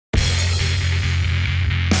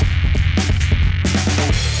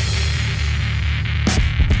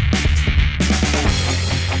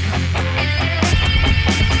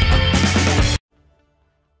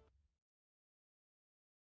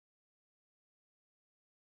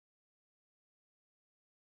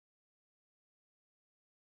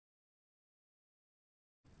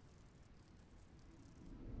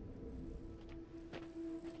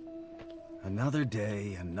Another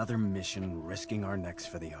day, another mission, risking our necks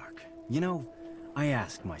for the Ark. You know, I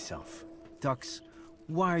ask myself, Dux,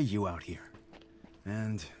 why are you out here?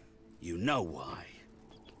 And... You know why.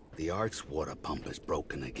 The Ark's water pump is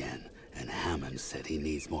broken again, and Hammond said he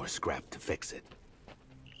needs more scrap to fix it.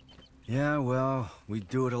 yeah, well, we'd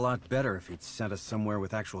do it a lot better if he'd sent us somewhere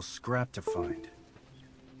with actual scrap to find.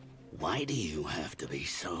 Why do you have to be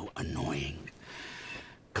so annoying?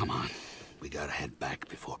 Come on, we gotta head back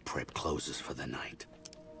before prep closes for the night.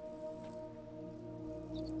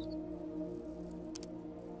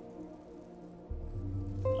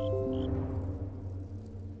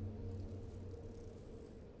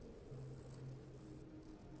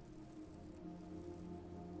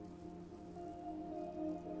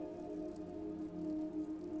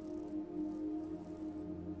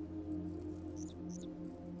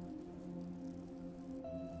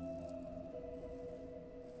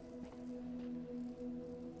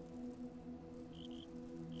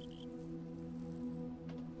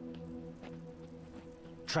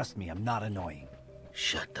 Trust me, I'm not annoying.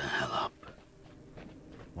 Shut the hell up.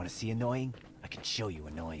 Want to see annoying? I can show you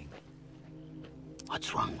annoying.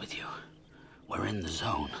 What's wrong with you? We're in the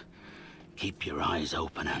zone. Keep your eyes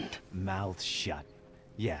open and... Mouth shut.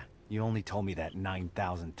 Yeah, you only told me that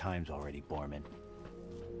 9,000 times already, Borman.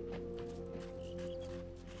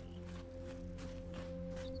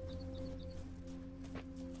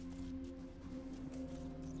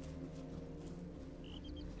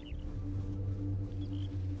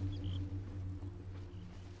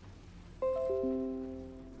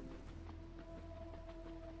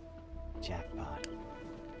 Jackpot.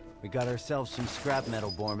 We got ourselves some scrap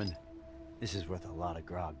metal, Borman. This is worth a lot of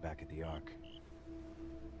grog back at the Ark.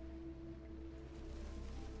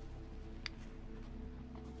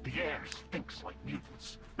 The air stinks like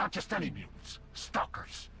mutants. Not just any mutants.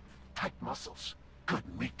 Stalkers. Tight muscles. Good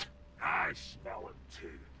meat. I smell it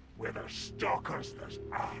too. Where there's stalkers, there's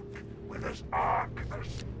Ark. Where there's Ark,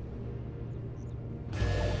 there's...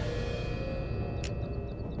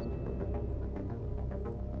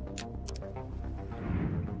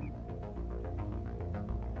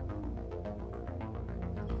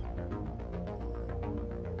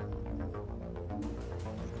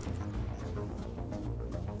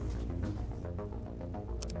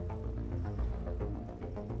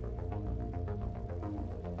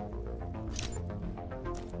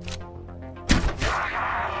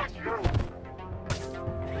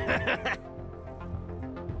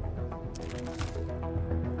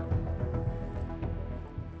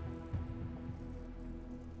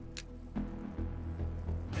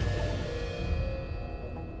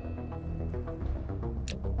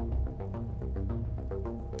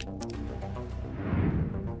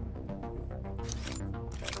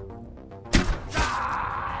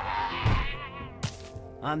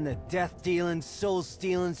 I'm the death-dealing,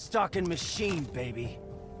 soul-stealing, stalking machine, baby.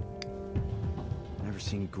 Never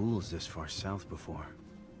seen ghouls this far south before.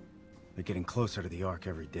 They're getting closer to the Ark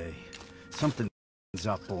every day. Something's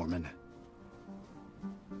up, Borman.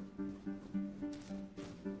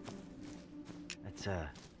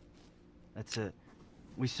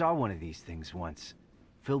 We saw one of these things once.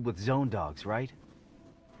 Filled with zone dogs, right?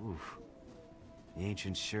 Oof. The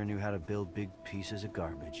ancients sure knew how to build big pieces of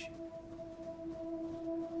garbage.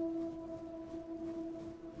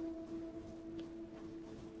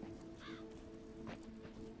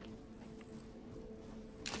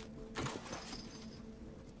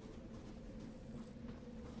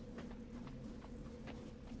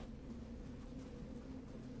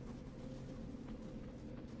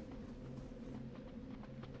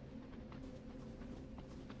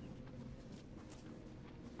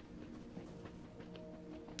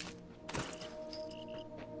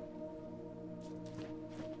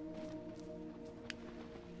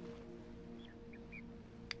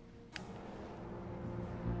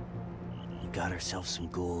 Got ourselves some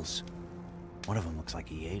ghouls. One of them looks like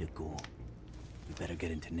he ate a ghoul. We better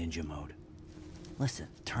get into ninja mode. Listen,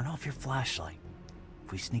 turn off your flashlight.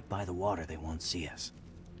 If we sneak by the water, they won't see us.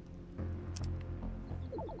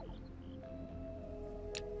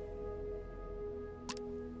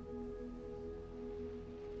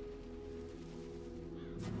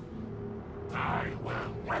 I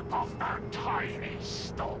will rip off their tiny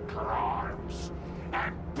stalker arms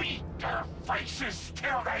and beat their faces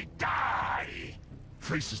till they die!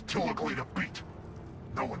 Faces too ugly to beat.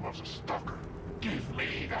 No one loves a stalker. Give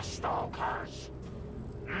me the stalkers.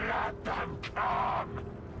 Let them come.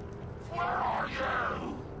 Where are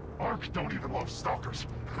you? Ark don't even love stalkers.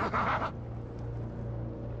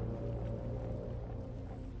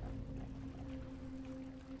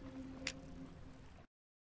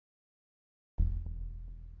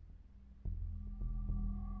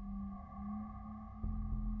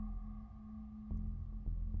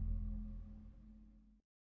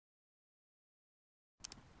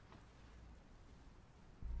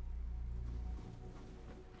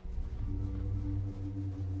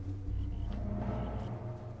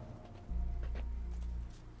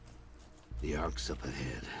 The Ark's up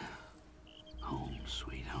ahead. Home,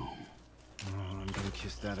 sweet home. Oh, I'm gonna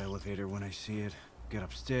kiss that elevator when I see it. Get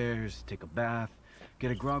upstairs, take a bath, get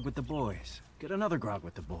a grog with the boys. Get another grog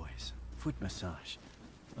with the boys. Foot massage.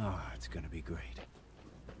 Oh, it's gonna be great.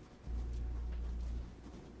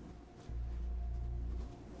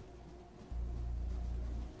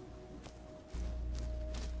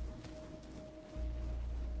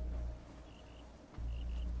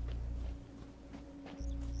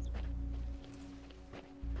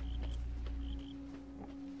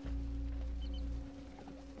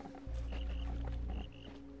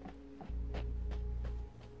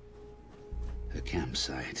 A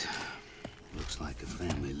campsite. Looks like a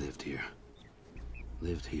family lived here.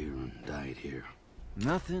 Lived here and died here.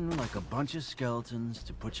 Nothing like a bunch of skeletons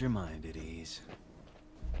to put your mind at ease.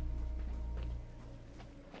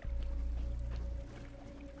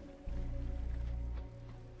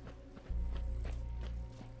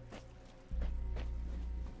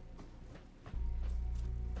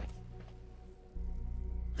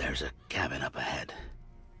 There's a cabin up ahead.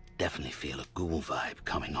 Definitely feel a ghoul vibe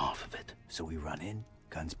coming off of it. So we run in,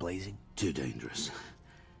 guns blazing? Too dangerous.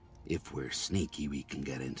 If we're sneaky, we can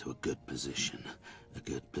get into a good position. A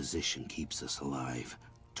good position keeps us alive.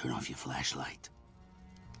 Turn off your flashlight.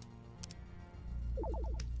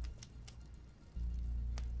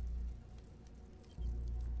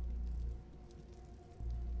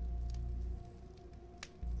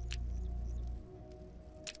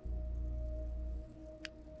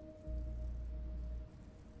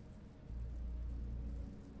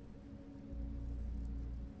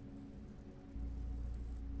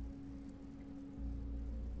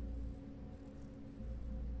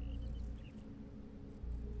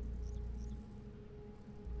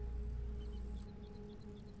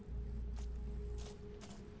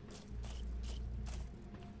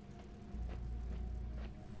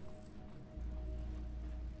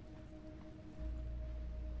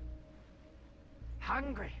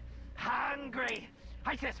 Hungry! Hungry!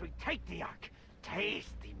 I says we take the Ark.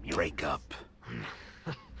 Taste the mutants. Break up.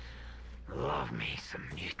 Love me some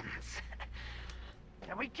mutants.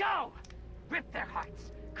 There we go! Rip their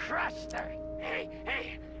hearts. Crush their... Hey,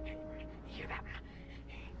 hey! Hear that?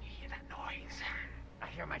 Hear that noise? I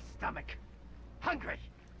hear my stomach. Hungry!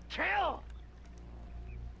 Kill!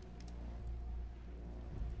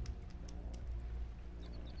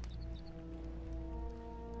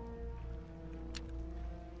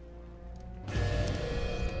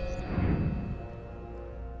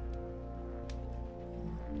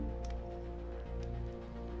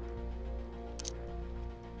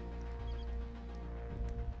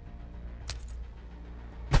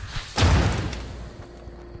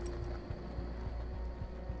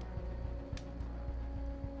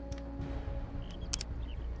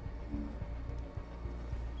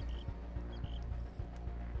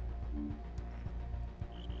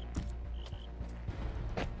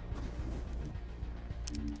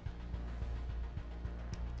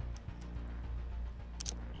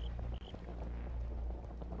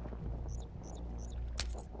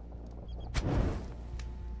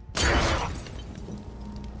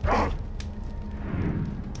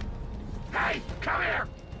 Hey, come here!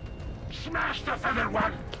 Smash the feathered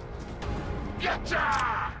one!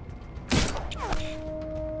 Getcha!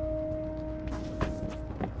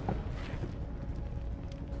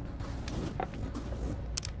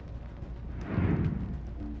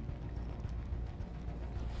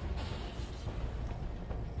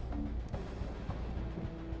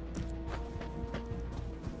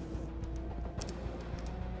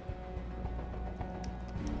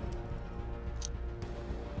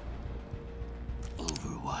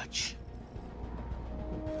 Overwatch.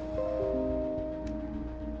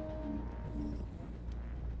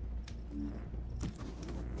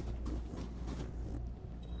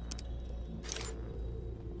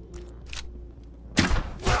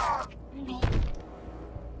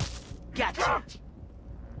 Gotcha!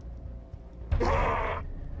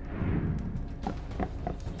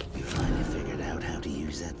 You finally figured out how to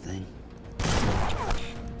use that thing?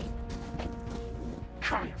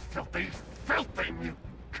 Come here, filthy, filthy mutant!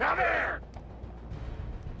 Come here!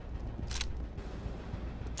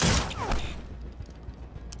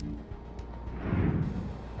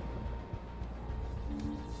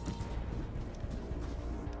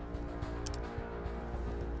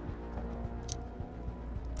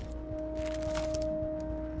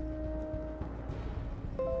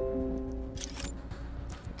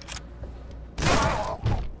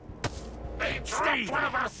 They dropped one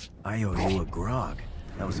of us! I owe you a grog.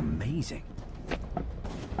 That was amazing.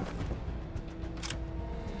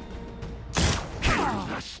 Kill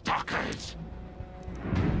the stalkers!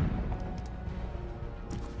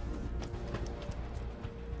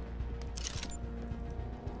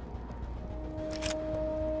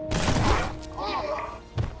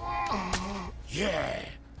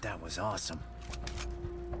 was awesome.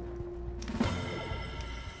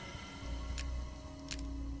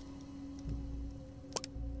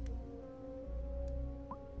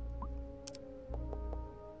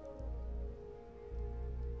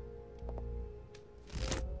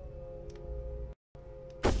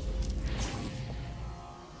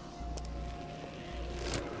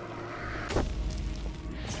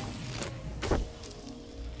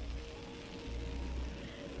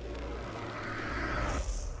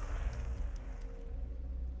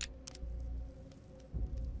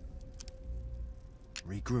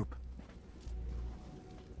 Regroup.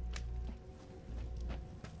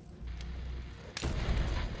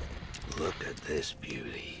 Look at this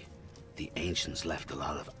beauty. The ancients left a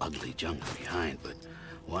lot of ugly junk behind, but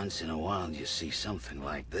once in a while you see something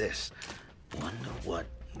like this. Wonder what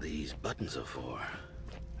these buttons are for.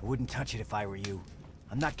 I wouldn't touch it if I were you.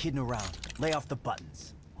 I'm not kidding around. Lay off the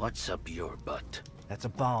buttons. What's up your butt? That's a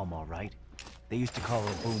bomb, all right? They used to call it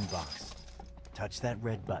a boombox. Touch that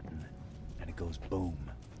red button, and it goes boom.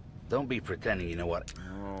 Don't be pretending you know what...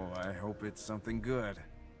 Oh, I hope it's something good.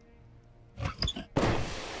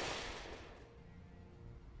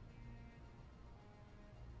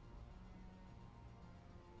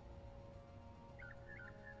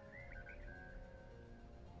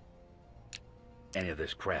 any of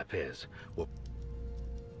this crap is. Well,